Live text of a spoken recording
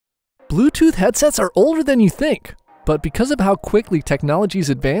Bluetooth headsets are older than you think, but because of how quickly technology's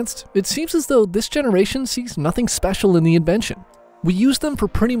advanced, it seems as though this generation sees nothing special in the invention. We use them for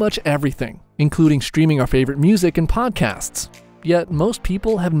pretty much everything, including streaming our favorite music and podcasts. Yet most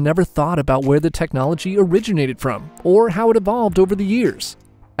people have never thought about where the technology originated from, or how it evolved over the years.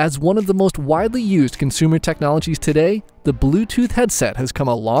 As one of the most widely used consumer technologies today, the Bluetooth headset has come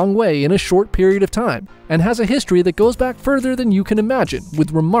a long way in a short period of time, and has a history that goes back further than you can imagine, with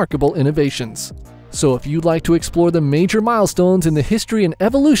remarkable innovations. So if you'd like to explore the major milestones in the history and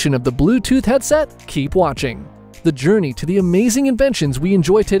evolution of the Bluetooth headset, keep watching. The journey to the amazing inventions we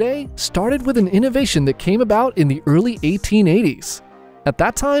enjoy today started with an innovation that came about in the early 1880s. At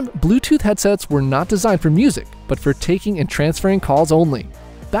that time, Bluetooth headsets were not designed for music, but for taking and transferring calls only.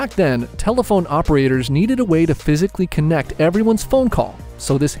 Back then, telephone operators needed a way to physically connect everyone's phone call,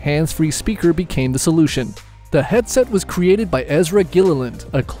 so this hands-free speaker became the solution. The headset was created by Ezra Gilliland,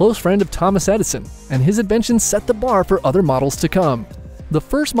 a close friend of Thomas Edison, and his invention set the bar for other models to come. The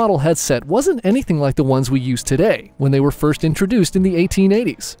first model headset wasn't anything like the ones we use today when they were first introduced in the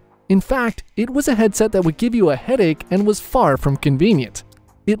 1880s. In fact, it was a headset that would give you a headache and was far from convenient.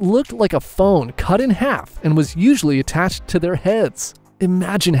 It looked like a phone cut in half and was usually attached to their heads.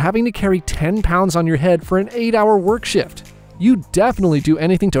 Imagine having to carry 10 pounds on your head for an 8-hour work shift. You'd definitely do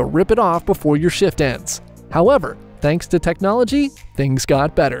anything to rip it off before your shift ends. However, thanks to technology, things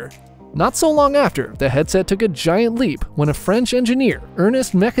got better. Not so long after, the headset took a giant leap when a French engineer,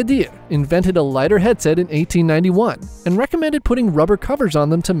 Ernest Mercadier, invented a lighter headset in 1891 and recommended putting rubber covers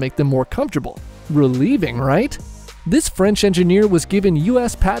on them to make them more comfortable. Relieving, right? This French engineer was given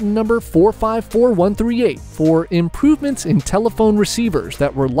US patent number 454138 for improvements in telephone receivers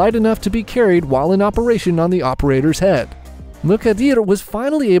that were light enough to be carried while in operation on the operator's head. Mercadier was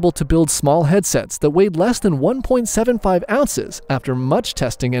finally able to build small headsets that weighed less than 1.75 ounces after much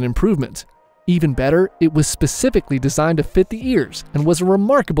testing and improvement. Even better, it was specifically designed to fit the ears and was a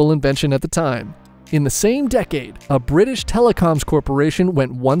remarkable invention at the time. In the same decade, a British telecoms corporation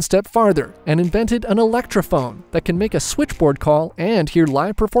went one step farther and invented an electrophone that can make a switchboard call and hear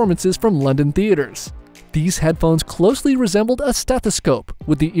live performances from London theaters. These headphones closely resembled a stethoscope,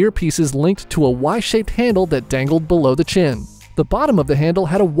 with the earpieces linked to a Y-shaped handle that dangled below the chin. The bottom of the handle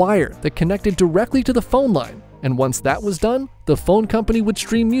had a wire that connected directly to the phone line, and once that was done, the phone company would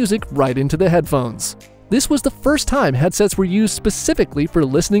stream music right into the headphones. This was the first time headsets were used specifically for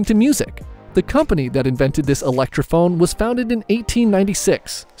listening to music. The company that invented this electrophone was founded in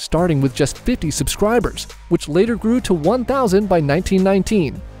 1896, starting with just 50 subscribers, which later grew to 1,000 by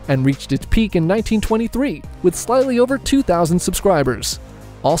 1919, and reached its peak in 1923 with slightly over 2,000 subscribers.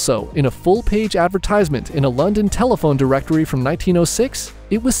 Also, in a full-page advertisement in a London telephone directory from 1906,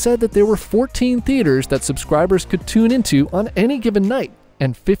 it was said that there were 14 theaters that subscribers could tune into on any given night,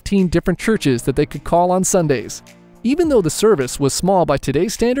 and 15 different churches that they could call on Sundays. Even though the service was small by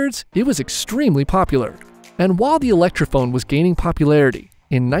today's standards, it was extremely popular. And while the electrophone was gaining popularity,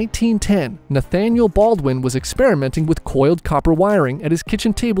 in 1910, Nathaniel Baldwin was experimenting with coiled copper wiring at his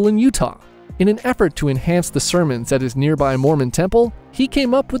kitchen table in Utah. In an effort to enhance the sermons at his nearby Mormon temple, he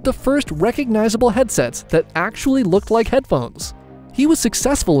came up with the first recognizable headsets that actually looked like headphones. He was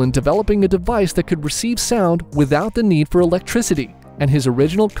successful in developing a device that could receive sound without the need for electricity, and his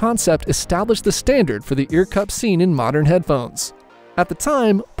original concept established the standard for the ear cup seen in modern headphones. At the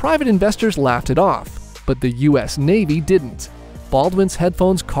time, private investors laughed it off, but the US Navy didn't. Baldwin's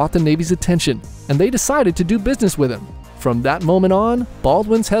headphones caught the Navy's attention, and they decided to do business with him. From that moment on,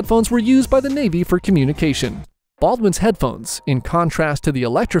 Baldwin's headphones were used by the Navy for communication. Baldwin's headphones, in contrast to the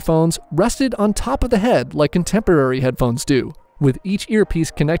electrophones, rested on top of the head like contemporary headphones do, with each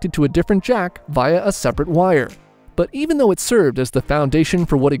earpiece connected to a different jack via a separate wire. But even though it served as the foundation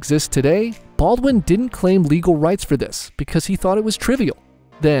for what exists today, Baldwin didn't claim legal rights for this because he thought it was trivial.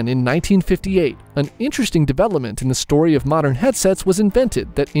 Then, in 1958, an interesting development in the story of modern headsets was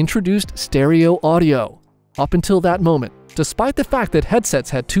invented that introduced stereo audio. Up until that moment, despite the fact that headsets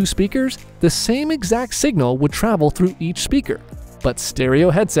had two speakers, the same exact signal would travel through each speaker. But stereo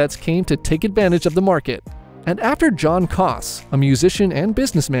headsets came to take advantage of the market. And after John Koss, a musician and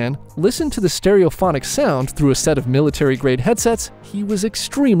businessman, listened to the stereophonic sound through a set of military-grade headsets, he was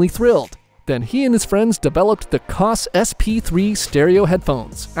extremely thrilled. Then he and his friends developed the Koss SP3 stereo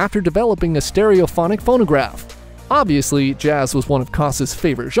headphones after developing a stereophonic phonograph. Obviously, jazz was one of Koss's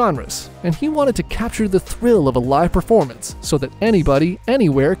favorite genres, and he wanted to capture the thrill of a live performance so that anybody,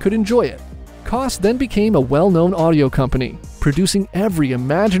 anywhere could enjoy it. Koss then became a well-known audio company, producing every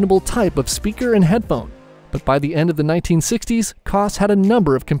imaginable type of speaker and headphone. But by the end of the 1960s, Koss had a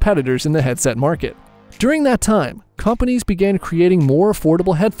number of competitors in the headset market. During that time, companies began creating more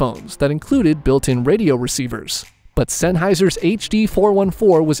affordable headphones that included built-in radio receivers. But Sennheiser's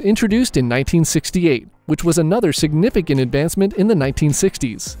HD414 was introduced in 1968, which was another significant advancement in the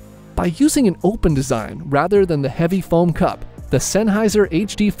 1960s. By using an open design rather than the heavy foam cup, the Sennheiser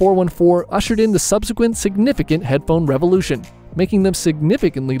HD414 ushered in the subsequent significant headphone revolution, making them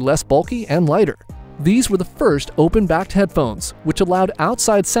significantly less bulky and lighter. These were the first open-backed headphones, which allowed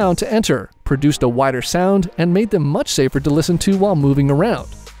outside sound to enter, produced a wider sound, and made them much safer to listen to while moving around.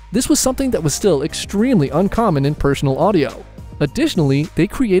 This was something that was still extremely uncommon in personal audio. Additionally, they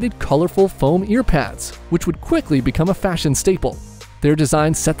created colorful foam ear pads, which would quickly become a fashion staple. Their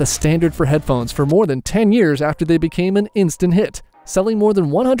design set the standard for headphones for more than 10 years after they became an instant hit, selling more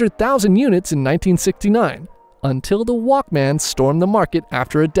than 100,000 units in 1969, until the Walkman stormed the market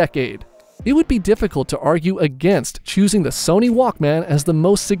after a decade. It would be difficult to argue against choosing the Sony Walkman as the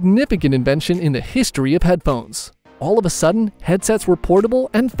most significant invention in the history of headphones. All of a sudden, headsets were portable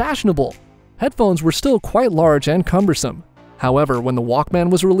and fashionable. Headphones were still quite large and cumbersome. However, when the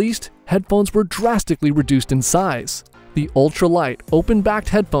Walkman was released, headphones were drastically reduced in size. The ultra-light, open-backed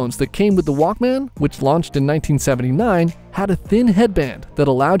headphones that came with the Walkman, which launched in 1979, had a thin headband that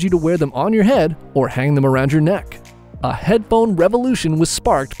allowed you to wear them on your head or hang them around your neck. A headphone revolution was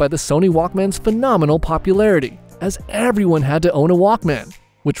sparked by the Sony Walkman's phenomenal popularity, as everyone had to own a Walkman,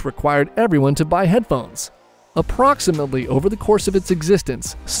 which required everyone to buy headphones. Approximately over the course of its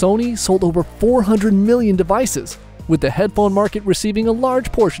existence, Sony sold over 400 million devices, with the headphone market receiving a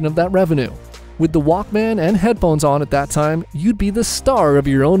large portion of that revenue. With the Walkman and headphones on at that time, you'd be the star of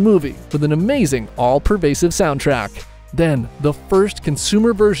your own movie with an amazing, all-pervasive soundtrack. Then, the first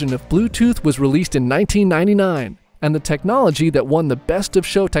consumer version of Bluetooth was released in 1999. And the technology that won the Best of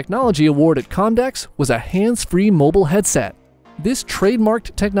Show Technology Award at Comdex was a hands-free mobile headset. This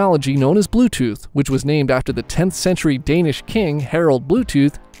trademarked technology known as Bluetooth, which was named after the 10th century Danish king Harald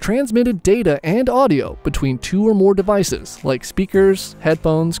Bluetooth, transmitted data and audio between two or more devices like speakers,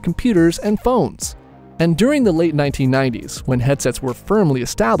 headphones, computers, and phones. And during the late 1990s, when headsets were firmly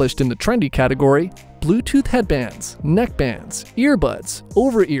established in the trendy category, Bluetooth headbands, neckbands, earbuds,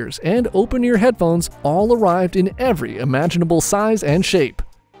 over-ears, and open-ear headphones all arrived in every imaginable size and shape.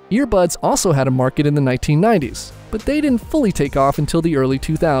 Earbuds also had a market in the 1990s, but they didn't fully take off until the early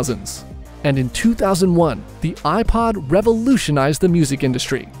 2000s. And in 2001, the iPod revolutionized the music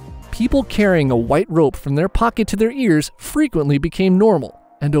industry. People carrying a white rope from their pocket to their ears frequently became normal,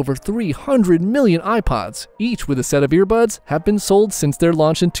 and over 300 million iPods, each with a set of earbuds, have been sold since their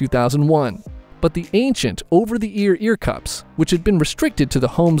launch in 2001. But the ancient over-the-ear ear cups, which had been restricted to the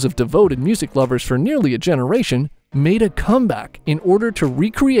homes of devoted music lovers for nearly a generation, made a comeback in order to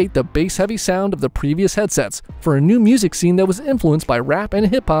recreate the bass-heavy sound of the previous headsets for a new music scene that was influenced by rap and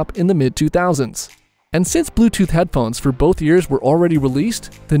hip-hop in the mid-2000s. And since Bluetooth headphones for both ears were already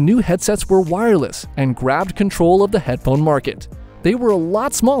released, the new headsets were wireless and grabbed control of the headphone market. They were a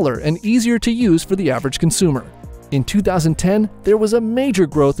lot smaller and easier to use for the average consumer. In 2010, there was a major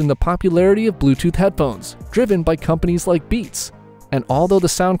growth in the popularity of Bluetooth headphones, driven by companies like Beats. And although the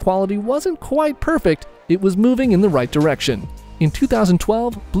sound quality wasn't quite perfect, it was moving in the right direction. In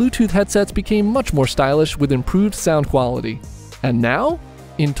 2012, Bluetooth headsets became much more stylish with improved sound quality. And now?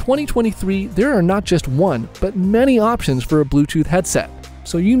 In 2023, there are not just one, but many options for a Bluetooth headset,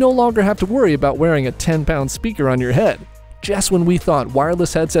 so you no longer have to worry about wearing a 10-pound speaker on your head. Just when we thought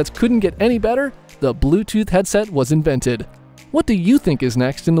wireless headsets couldn't get any better, the Bluetooth headset was invented. What do you think is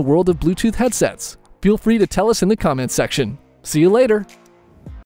next in the world of Bluetooth headsets? Feel free to tell us in the comments section. See you later!